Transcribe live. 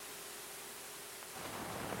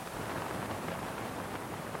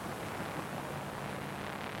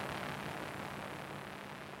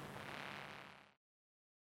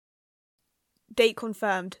Date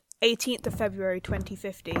confirmed, 18th of February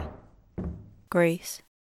 2050. Grace.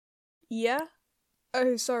 Yeah?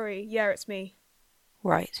 Oh, sorry. Yeah, it's me.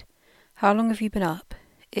 Right. How long have you been up?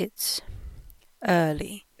 It's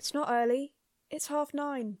early. It's not early. It's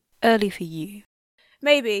 9:30. Early for you.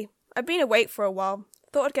 Maybe. I've been awake for a while.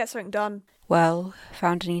 Thought I'd get something done. Well,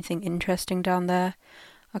 found anything interesting down there?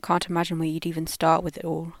 I can't imagine where you'd even start with it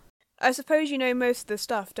all. I suppose you know most of the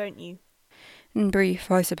stuff, don't you? In brief,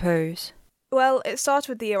 I suppose. Well, it started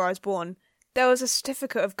with the year I was born. There was a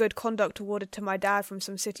certificate of good conduct awarded to my dad from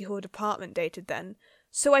some City Hall department dated then,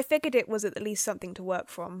 so I figured it was at least something to work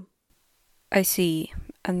from. I see.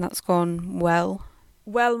 And that's gone well?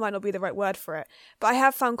 Well might not be the right word for it, but I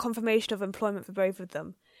have found confirmation of employment for both of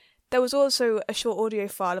them. There was also a short audio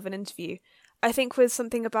file of an interview, I think with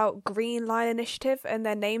something about Green Line Initiative, and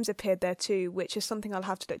their names appeared there too, which is something I'll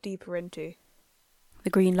have to look deeper into. The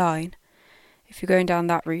Green Line? If you're going down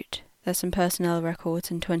that route, there's some personnel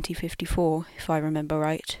records in 2054, if I remember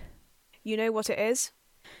right. You know what it is?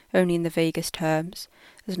 Only in the vaguest terms.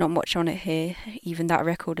 There's not much on it here, even that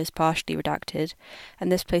record is partially redacted,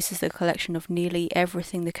 and this place is the collection of nearly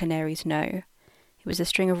everything the Canaries know. It was a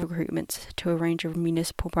string of recruitments to a range of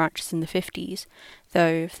municipal branches in the 50s, though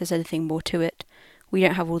if there's anything more to it, we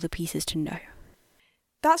don't have all the pieces to know.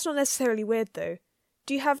 That's not necessarily weird though.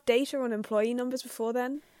 Do you have data on employee numbers before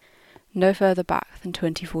then? No further back than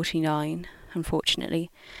 2049,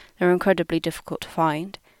 unfortunately. They're incredibly difficult to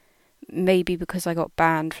find. Maybe because I got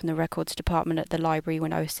banned from the records department at the library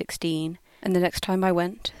when I was 16, and the next time I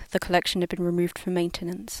went, the collection had been removed for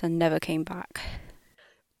maintenance and never came back.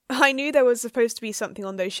 I knew there was supposed to be something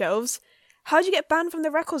on those shelves. How'd you get banned from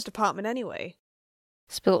the records department anyway?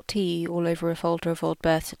 Spilt tea all over a folder of old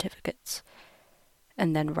birth certificates,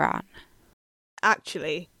 and then ran.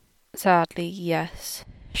 Actually? Sadly, yes.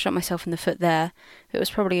 Shot myself in the foot there. It was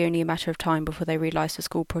probably only a matter of time before they realised the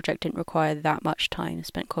school project didn't require that much time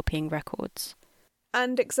spent copying records.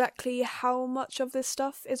 And exactly how much of this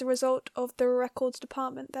stuff is a result of the records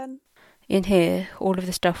department then? In here, all of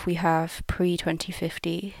the stuff we have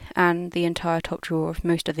pre-2050, and the entire top drawer of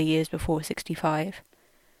most of the years before 65.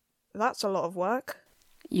 That's a lot of work.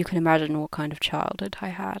 You can imagine what kind of childhood I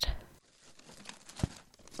had.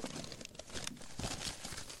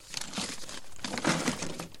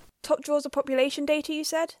 Top drawers of population data, you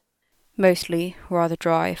said? Mostly, rather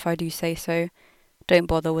dry if I do say so. Don't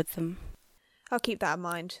bother with them. I'll keep that in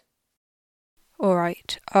mind.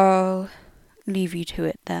 Alright, I'll leave you to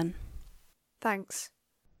it then. Thanks.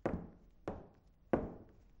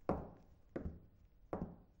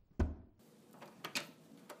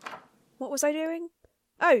 What was I doing?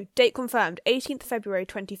 Oh, date confirmed, 18th February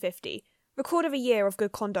 2050. Record of a year of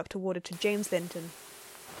good conduct awarded to James Linton.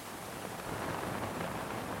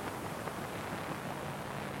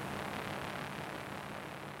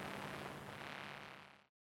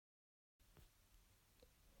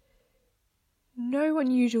 No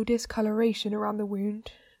unusual discoloration around the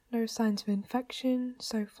wound. No signs of infection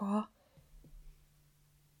so far.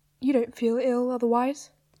 You don't feel ill otherwise?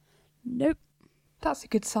 Nope. That's a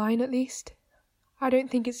good sign, at least. I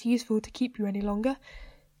don't think it's useful to keep you any longer,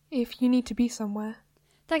 if you need to be somewhere.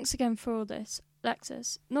 Thanks again for all this,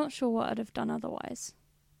 Lexus. Not sure what I'd have done otherwise.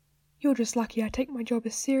 You're just lucky I take my job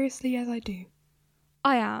as seriously as I do.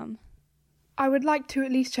 I am. I would like to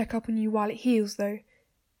at least check up on you while it heals, though.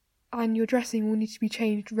 And your dressing will need to be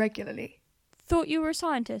changed regularly. Thought you were a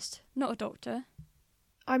scientist, not a doctor.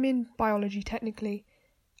 I'm in biology, technically,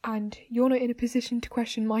 and you're not in a position to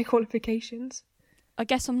question my qualifications. I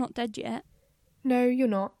guess I'm not dead yet. No, you're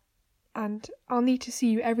not. And I'll need to see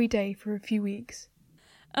you every day for a few weeks.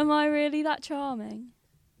 Am I really that charming?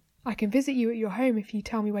 I can visit you at your home if you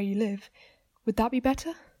tell me where you live. Would that be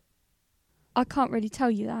better? I can't really tell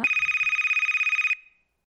you that.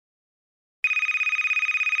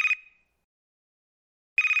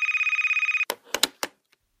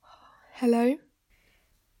 Hello?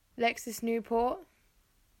 Lexus Newport?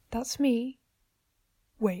 That's me.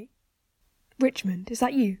 Wait. Richmond, is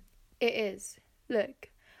that you? It is.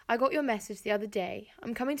 Look, I got your message the other day.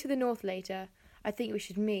 I'm coming to the north later. I think we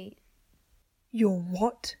should meet. You're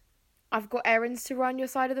what? I've got errands to run your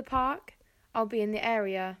side of the park. I'll be in the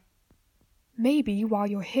area. Maybe while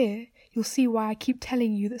you're here, you'll see why I keep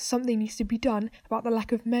telling you that something needs to be done about the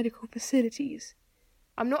lack of medical facilities.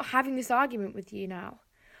 I'm not having this argument with you now.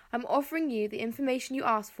 I'm offering you the information you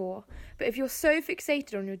asked for, but if you're so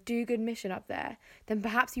fixated on your do-good mission up there, then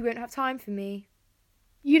perhaps you won't have time for me.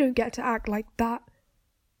 You don't get to act like that.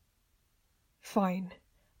 Fine.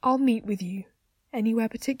 I'll meet with you. Anywhere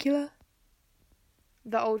particular?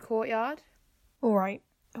 The old courtyard? All right.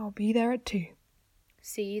 I'll be there at 2.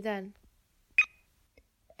 See you then.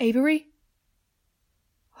 Avery?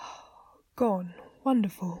 Gone.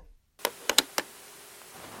 Wonderful.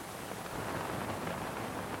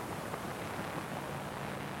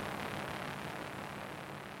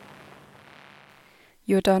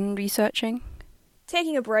 You're done researching?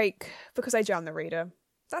 Taking a break because I jammed the reader.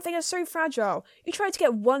 That thing is so fragile. You tried to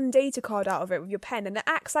get one data card out of it with your pen and it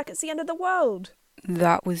acts like it's the end of the world.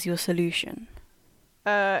 That was your solution?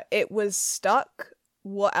 It was stuck.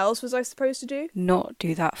 What else was I supposed to do? Not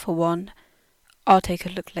do that for one. I'll take a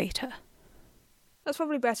look later. That's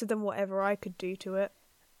probably better than whatever I could do to it.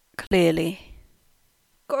 Clearly.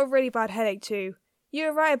 Got a really bad headache too. You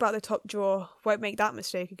were right about the top drawer. Won't make that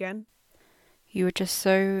mistake again. You were just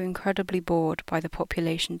so incredibly bored by the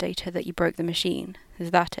population data that you broke the machine. Is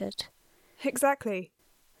that it? Exactly.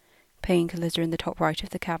 Painkillers are in the top right of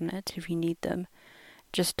the cabinet if you need them.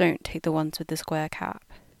 Just don't take the ones with the square cap.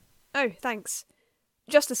 Oh, thanks.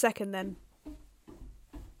 Just a second then.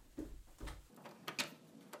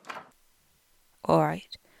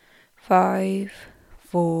 Alright. 5,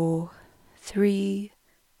 4, 3,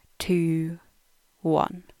 2,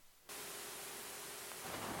 1.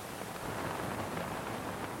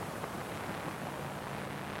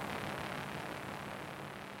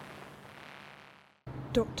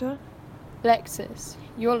 Doctor, Lexus,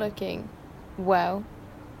 you're looking, well.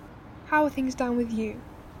 how are things down with you?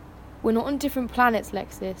 We're not on different planets,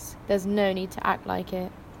 Lexus. There's no need to act like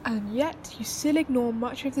it. And yet you still ignore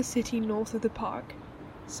much of the city north of the park,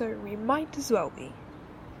 so we might as well be.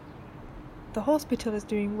 The hospital is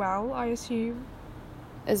doing well, I assume.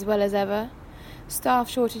 As well as ever. Staff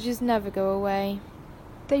shortages never go away.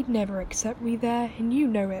 They'd never accept me there, and you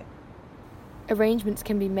know it. Arrangements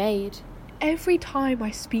can be made. Every time I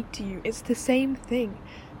speak to you, it's the same thing.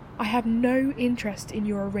 I have no interest in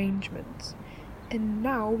your arrangements. And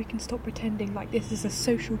now we can stop pretending like this is a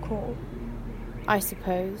social call. I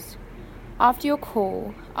suppose. After your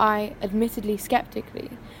call, I, admittedly skeptically,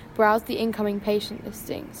 browsed the incoming patient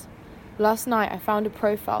listings. Last night I found a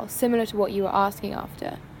profile similar to what you were asking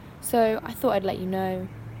after, so I thought I'd let you know.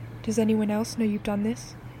 Does anyone else know you've done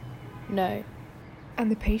this? No,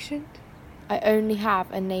 And the patient? I only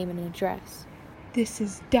have a name and an address. This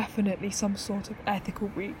is definitely some sort of ethical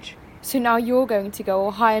breach. So now you're going to go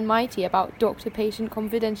all high and mighty about doctor-patient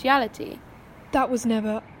confidentiality? That was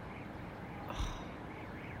never...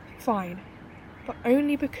 Fine. But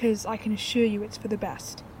only because I can assure you it's for the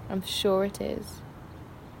best. I'm sure it is.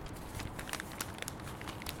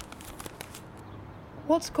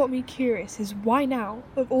 What's got me curious is why now,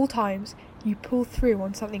 of all times, you pull through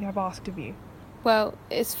on something I've asked of you. Well,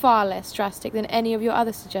 it's far less drastic than any of your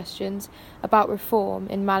other suggestions about reform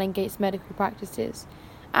in Mallingate's medical practices.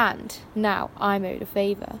 And now I'm owed a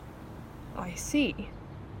favour. I see.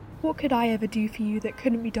 What could I ever do for you that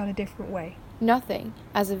couldn't be done a different way? Nothing,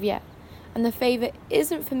 as of yet. And the favour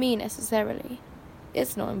isn't for me necessarily.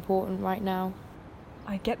 It's not important right now.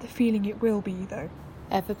 I get the feeling it will be, though.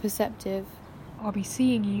 Ever perceptive. I'll be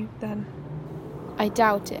seeing you, then. I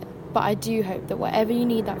doubt it, but I do hope that whatever you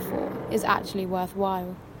need that for is actually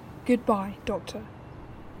worthwhile. Goodbye, Doctor.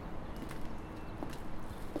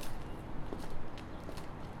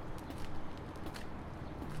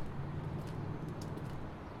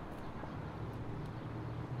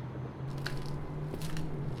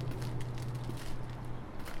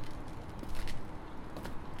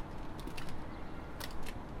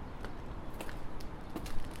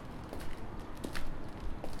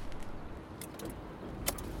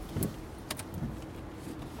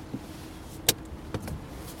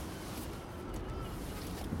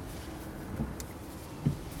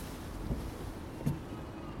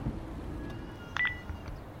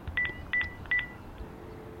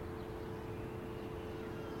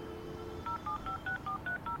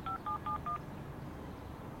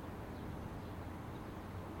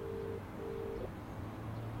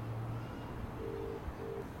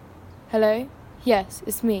 Hello? Yes,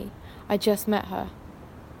 it's me. I just met her.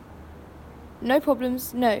 No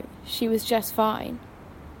problems, no. She was just fine.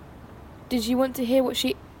 Did you want to hear what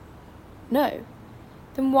she... No.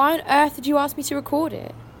 Then why on earth did you ask me to record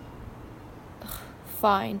it? Ugh,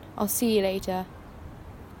 fine. I'll see you later.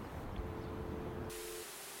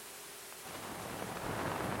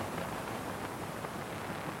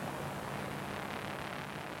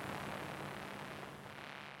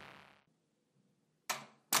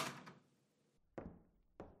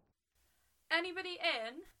 Anybody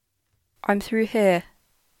in? I'm through here.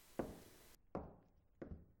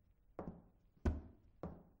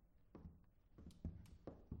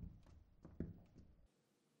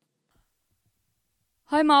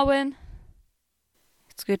 Hi, Marwin.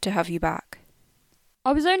 It's good to have you back.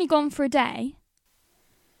 I was only gone for a day.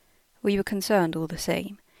 We were concerned all the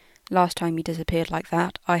same. Last time you disappeared like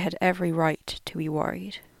that, I had every right to be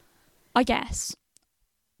worried. I guess.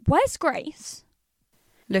 Where's Grace?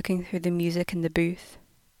 Looking through the music in the booth.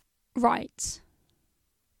 Right.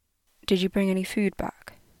 Did you bring any food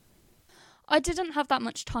back? I didn't have that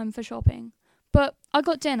much time for shopping, but I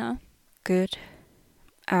got dinner. Good.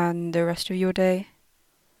 And the rest of your day?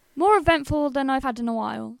 More eventful than I've had in a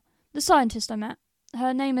while. The scientist I met,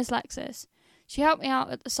 her name is Lexis. She helped me out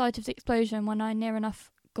at the site of the explosion when I near enough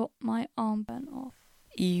got my arm bent off.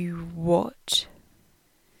 You what?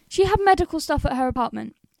 She had medical stuff at her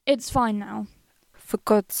apartment. It's fine now. For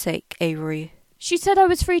God's sake, Avery. She said I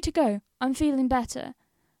was free to go. I'm feeling better.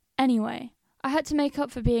 Anyway, I had to make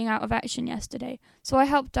up for being out of action yesterday, so I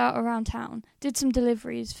helped out around town, did some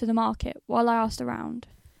deliveries for the market while I asked around.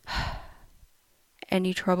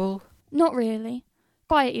 Any trouble? Not really.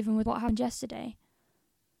 Quiet even with what happened yesterday.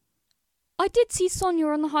 I did see Sonia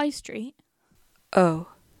on the high street. Oh.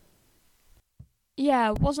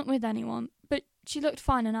 Yeah, wasn't with anyone, but she looked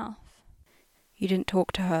fine enough. You didn't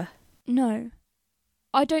talk to her? No.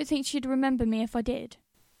 I don't think she'd remember me if I did.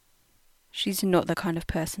 She's not the kind of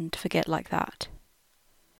person to forget like that.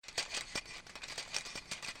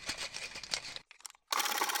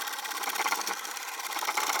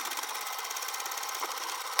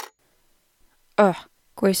 Ugh,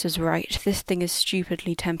 Grace is right. This thing is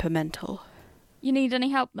stupidly temperamental. You need any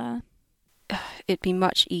help there? It'd be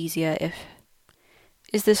much easier if...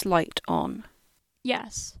 Is this light on?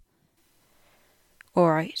 Yes.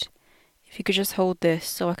 Alright. If you could just hold this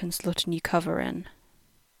so I can slot a new cover in.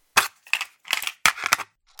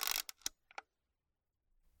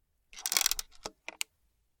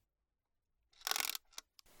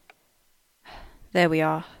 There we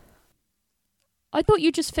are. I thought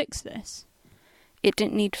you just fixed this. It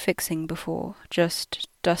didn't need fixing before, just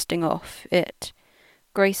dusting off it.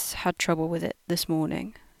 Grace had trouble with it this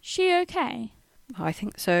morning. She okay? I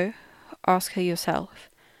think so. Ask her yourself.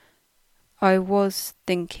 I was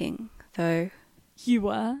thinking, though. You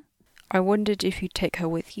were? I wondered if you'd take her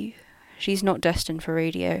with you. She's not destined for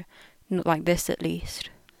radio. Not like this, at least.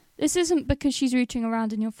 This isn't because she's rooting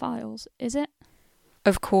around in your files, is it?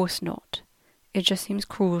 Of course not. It just seems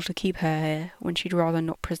cruel to keep her here when she'd rather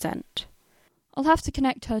not present. I'll have to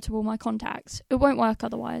connect her to all my contacts. It won't work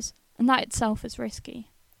otherwise, and that itself is risky.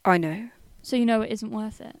 I know. So you know it isn't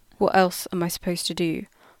worth it. What else am I supposed to do?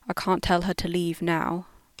 I can't tell her to leave now.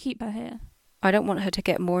 Keep her here. I don't want her to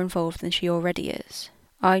get more involved than she already is.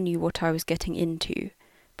 I knew what I was getting into.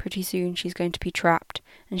 Pretty soon she's going to be trapped,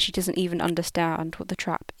 and she doesn't even understand what the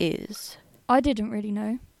trap is. I didn't really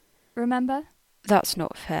know. Remember? That's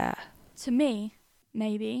not fair. To me,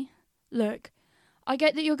 maybe. Look, I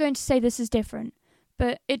get that you're going to say this is different,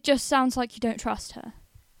 but it just sounds like you don't trust her.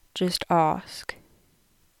 Just ask.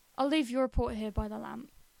 I'll leave your report here by the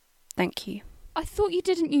lamp. Thank you. I thought you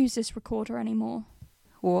didn't use this recorder anymore.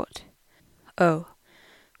 What? Oh,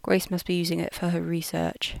 Grace must be using it for her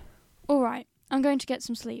research. All right, I'm going to get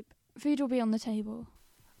some sleep. Food will be on the table.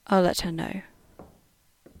 I'll let her know.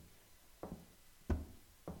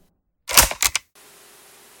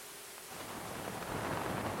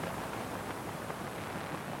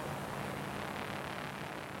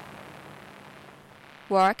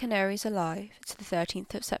 Were our canaries alive? It's the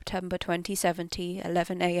 13th of September 2070,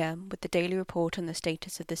 11 a.m, with the daily report on the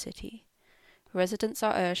status of the city. Residents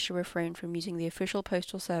are urged to refrain from using the official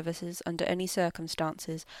postal services under any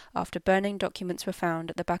circumstances after burning documents were found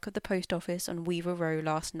at the back of the post office on Weaver Row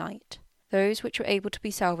last night. Those which were able to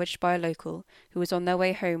be salvaged by a local, who was on their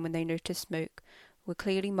way home when they noticed smoke, were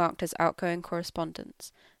clearly marked as outgoing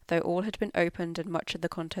correspondence, though all had been opened and much of the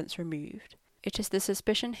contents removed. It is the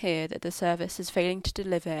suspicion here that the service is failing to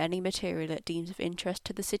deliver any material it deems of interest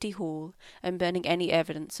to the City Hall and burning any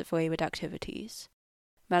evidence of wayward activities.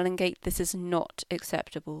 Malingate, this is not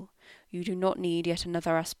acceptable. You do not need yet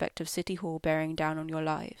another aspect of City Hall bearing down on your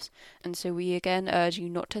lives, and so we again urge you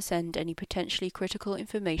not to send any potentially critical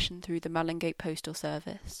information through the Malingate Postal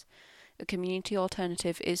Service. A community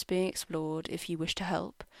alternative is being explored if you wish to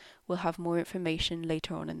help. We'll have more information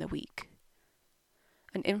later on in the week.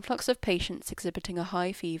 An influx of patients exhibiting a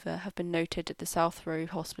high fever have been noted at the South Road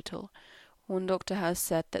Hospital. One doctor has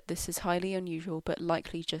said that this is highly unusual but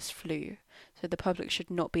likely just flu, so the public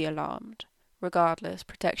should not be alarmed. Regardless,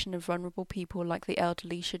 protection of vulnerable people like the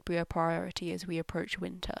elderly should be a priority as we approach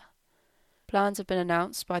winter. Plans have been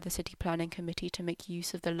announced by the City Planning Committee to make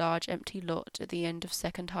use of the large empty lot at the end of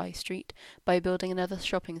 2nd High Street by building another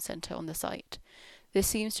shopping centre on the site. This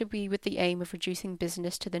seems to be with the aim of reducing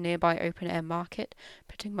business to the nearby open-air market,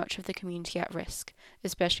 putting much of the community at risk,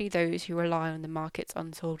 especially those who rely on the market's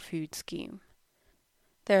unsold food scheme.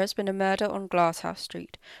 There has been a murder on Glasshouse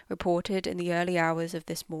Street, reported in the early hours of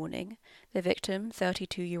this morning. The victim,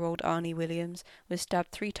 32-year-old Arnie Williams, was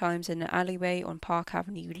stabbed 3 times in an alleyway on Park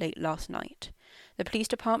Avenue late last night. The police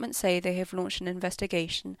department say they have launched an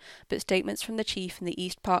investigation, but statements from the chief in the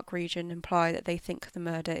East Park region imply that they think the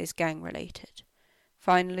murder is gang-related.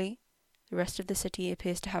 Finally, the rest of the city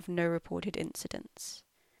appears to have no reported incidents.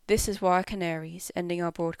 This is Wire Canaries, ending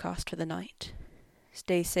our broadcast for the night.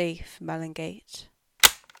 Stay safe, Malingate.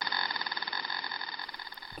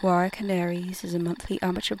 Wire Canaries is a monthly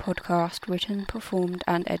amateur podcast written, performed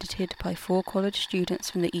and edited by 4 college students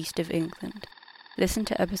from the east of England. Listen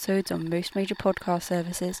to episodes on most major podcast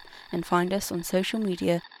services and find us on social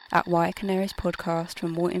media at Wire Canaries Podcast for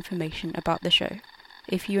more information about the show.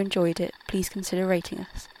 If you enjoyed it, please consider rating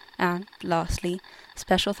us. And, lastly,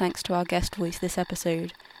 special thanks to our guest voice this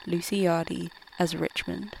episode, Lucy Yardy, as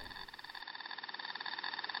Richmond.